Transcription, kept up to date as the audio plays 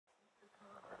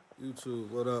YouTube,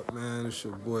 what up, man? It's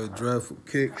your boy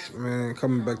Trustedkicks, man.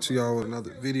 Coming back to y'all with another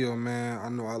video, man. I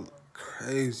know I look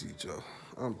crazy, Joe.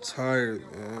 I'm tired,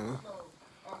 man.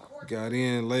 Got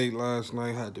in late last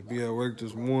night, had to be at work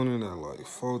this morning at like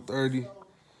 4:30.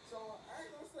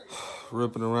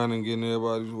 Ripping around and getting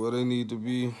everybody where they need to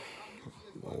be.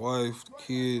 My wife, the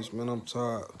kids, man, I'm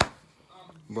tired.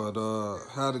 But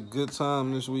had a good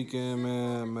time this weekend,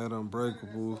 man. Met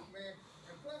Unbreakable.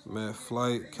 Met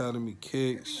Flight Academy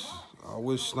Kicks. I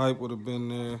wish Snipe would have been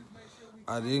there.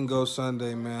 I didn't go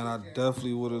Sunday, man. I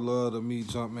definitely would have loved to meet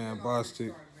Jumpman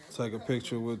Bostic, take a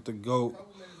picture with the GOAT.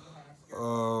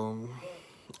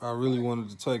 I really wanted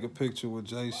to take a picture with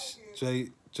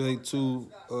J2,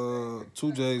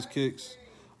 2J's Kicks.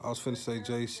 I was finna say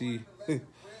JC.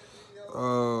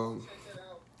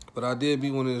 But I did be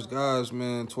one of his guys,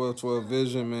 man. 1212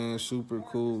 Vision, man. Super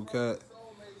cool cat.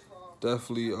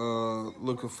 Definitely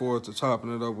looking forward to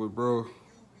topping it up with bro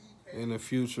in the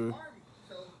future.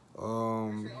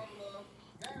 But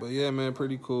yeah, man,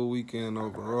 pretty cool weekend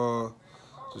overall.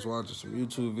 Just watching some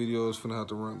YouTube videos. Finna have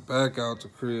to run back out to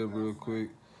crib real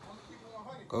quick.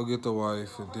 Go get the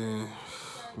wife, and then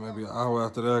maybe an hour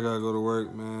after that I gotta go to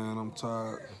work, man. I'm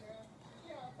tired.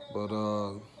 But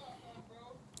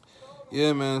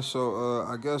yeah, man, so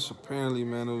I guess apparently,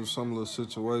 man, it was some little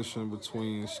situation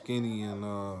between Skinny and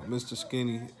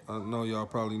Mr.Skinny. I know y'all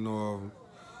probably know of him.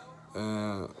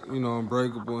 And, you know,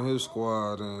 Unbreakable and his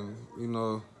squad. And, you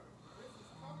know,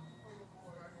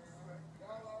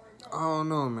 I don't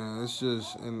know, man. It's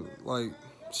just, and like,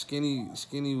 Skinny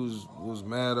was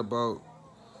mad about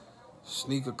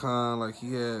SneakerCon. Like,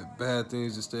 he had bad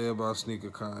things to say about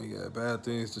SneakerCon. He had bad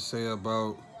things to say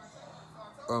about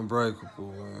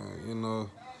Unbreakable, man. You know,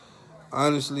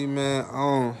 honestly, man,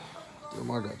 I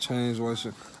got changed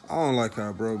watching. I don't like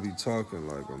how bro be talking,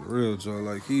 like, on the real, Joe.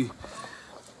 Like, he,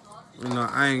 you know,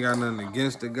 I ain't got nothing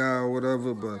against the guy or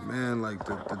whatever, but, man, like,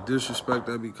 the disrespect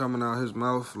that be coming out his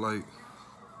mouth, like,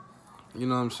 you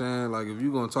know what I'm saying? Like, if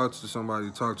you gonna talk to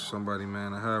somebody,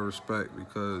 man, and have respect,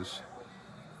 because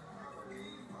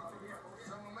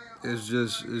it's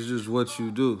just what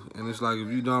you do. And it's like, if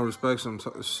you don't respect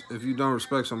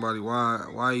somebody,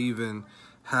 why even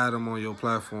have them on your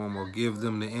platform or give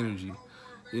them the energy?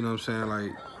 You know what I'm saying?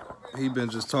 Like, he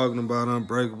been just talking about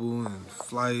Unbreakable and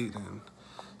Flight and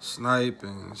Snipe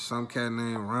and some cat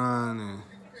named Ron, and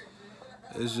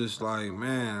it's just like,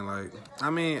 man, like, I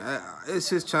mean, it's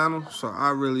his channel, so I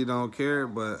really don't care,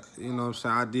 but, you know what I'm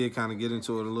saying, I did kind of get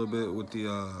into it a little bit with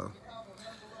the,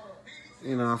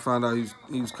 you know, I found out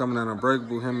he was coming at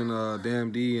Unbreakable, him and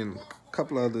Damn D and a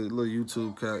couple other little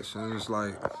YouTube cats, and it's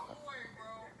like,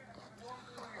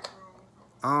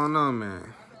 I don't know,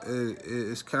 man.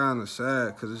 It's kind of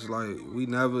sad, because it's like, we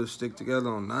never stick together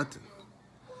on nothing.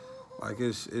 Like,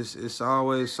 it's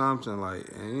always something, like,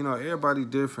 and, you know, everybody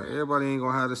different. Everybody ain't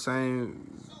gonna have the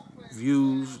same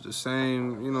views, the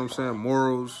same, you know what I'm saying,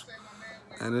 morals.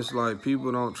 And it's like,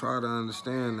 people don't try to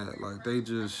understand that. Like, they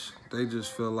just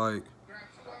feel like,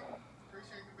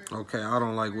 okay, I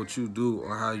don't like what you do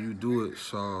or how you do it,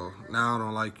 so now I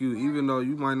don't like you, even though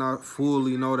you might not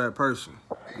fully know that person.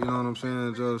 You know what I'm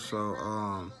saying, Joe?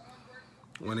 So,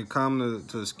 when it comes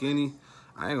to Skinny,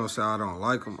 I ain't gonna say I don't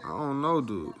like him. I don't know,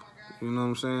 dude. You know what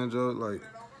I'm saying, Joe? Like,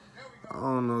 I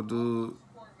don't know, dude.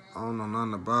 I don't know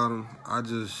nothing about him.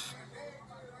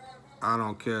 I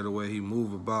don't care the way he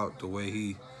move about, the way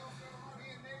he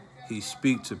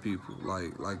speak to people.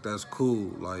 Like that's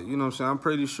cool. Like, you know what I'm saying? I'm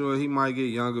pretty sure he might get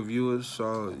younger viewers.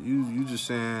 So you just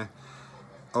saying,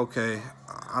 okay,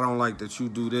 I don't like that you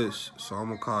do this, so I'm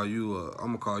gonna call you a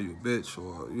bitch,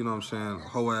 or, you know what I'm saying, a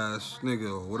hoe ass nigga,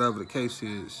 or whatever the case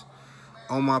is,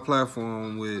 on my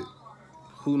platform with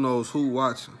who knows who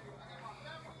watching.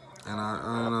 And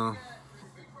I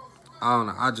don't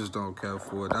know. I just don't care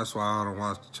for it. That's why I don't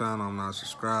watch the channel. I'm not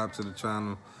subscribed to the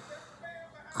channel.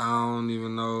 I don't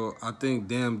even know. I think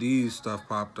Damn D's stuff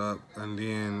popped up, and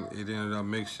then it ended up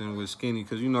mixing with Skinny,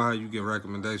 because you know how you get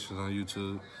recommendations on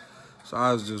YouTube. So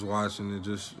I was just watching it,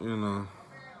 just, you know,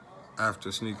 after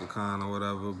SneakerCon or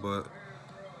whatever. But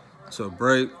to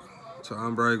Break, to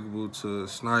Unbreakable, to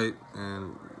Snipe,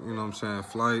 and, you know what I'm saying,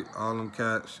 Flight, all them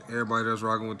cats, everybody that's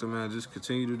rocking with them, man, just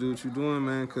continue to do what you're doing,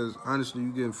 man, because honestly,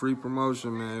 you getting free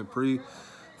promotion, man, free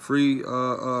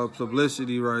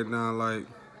publicity right now. Like,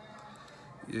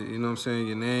 you know what I'm saying,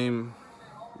 your name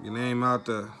out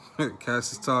there.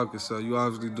 Cats is talking, so you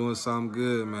obviously doing something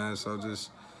good, man. So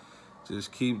just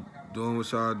keep doing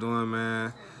what y'all doing,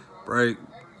 man. Break.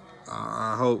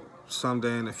 I hope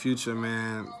someday in the future,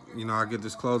 man, you know, I get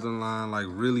this clothing line like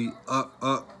really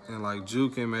up and like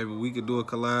juking. Maybe we could do a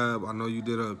collab. I know you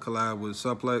did a collab with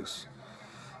Suplex.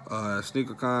 at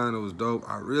SneakerCon. It was dope.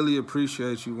 I really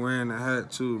appreciate you wearing the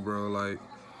hat too, bro. Like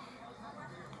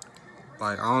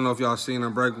I don't know if y'all seen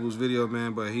Unbreakable's video,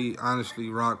 man, but he honestly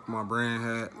rocked my brand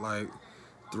hat like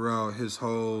throughout his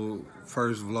whole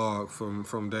first vlog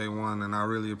from day one, and I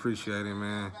really appreciate it,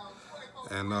 man.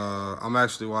 And I'm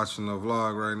actually watching the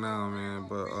vlog right now, man.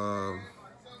 But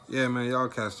yeah, man, y'all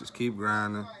cats just keep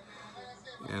grinding.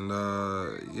 And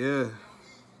yeah,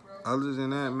 other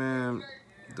than that, man,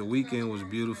 the weekend was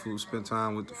beautiful. Spent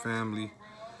time with the family.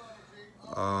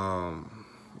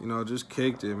 You know, just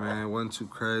kicked it, man. Wasn't too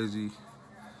crazy.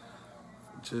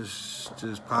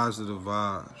 Just positive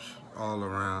vibes all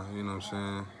around, you know what I'm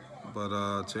saying?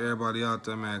 But to everybody out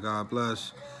there, man, God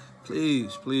bless.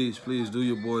 Please, please, please do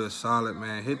your boy a solid,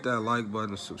 man. Hit that like button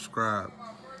and subscribe.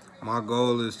 My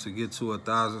goal is to get to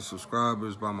 1,000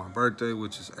 subscribers by my birthday,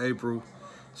 which is April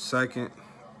 2nd.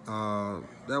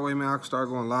 That way, man, I can start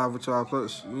going live with y'all.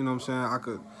 Plus, you know what I'm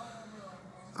saying?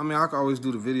 I could always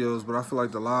do the videos, but I feel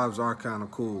like the lives are kind of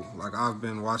cool. Like, I've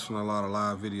been watching a lot of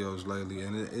live videos lately,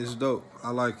 and it's dope. I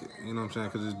like it, you know what I'm saying?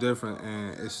 Because it's different,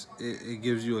 and it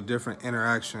gives you a different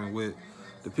interaction with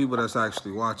the people that's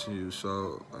actually watching you.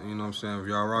 So, you know what I'm saying? If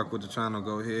y'all rock with the channel,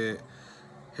 go ahead.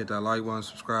 Hit that like button,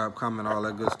 subscribe, comment, all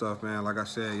that good stuff, man. Like I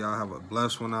said, y'all have a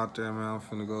blessed one out there, man. I'm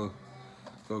finna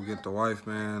go get the wife,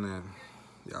 man, and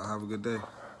y'all have a good day.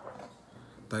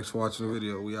 Thanks for watching the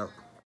video. We out.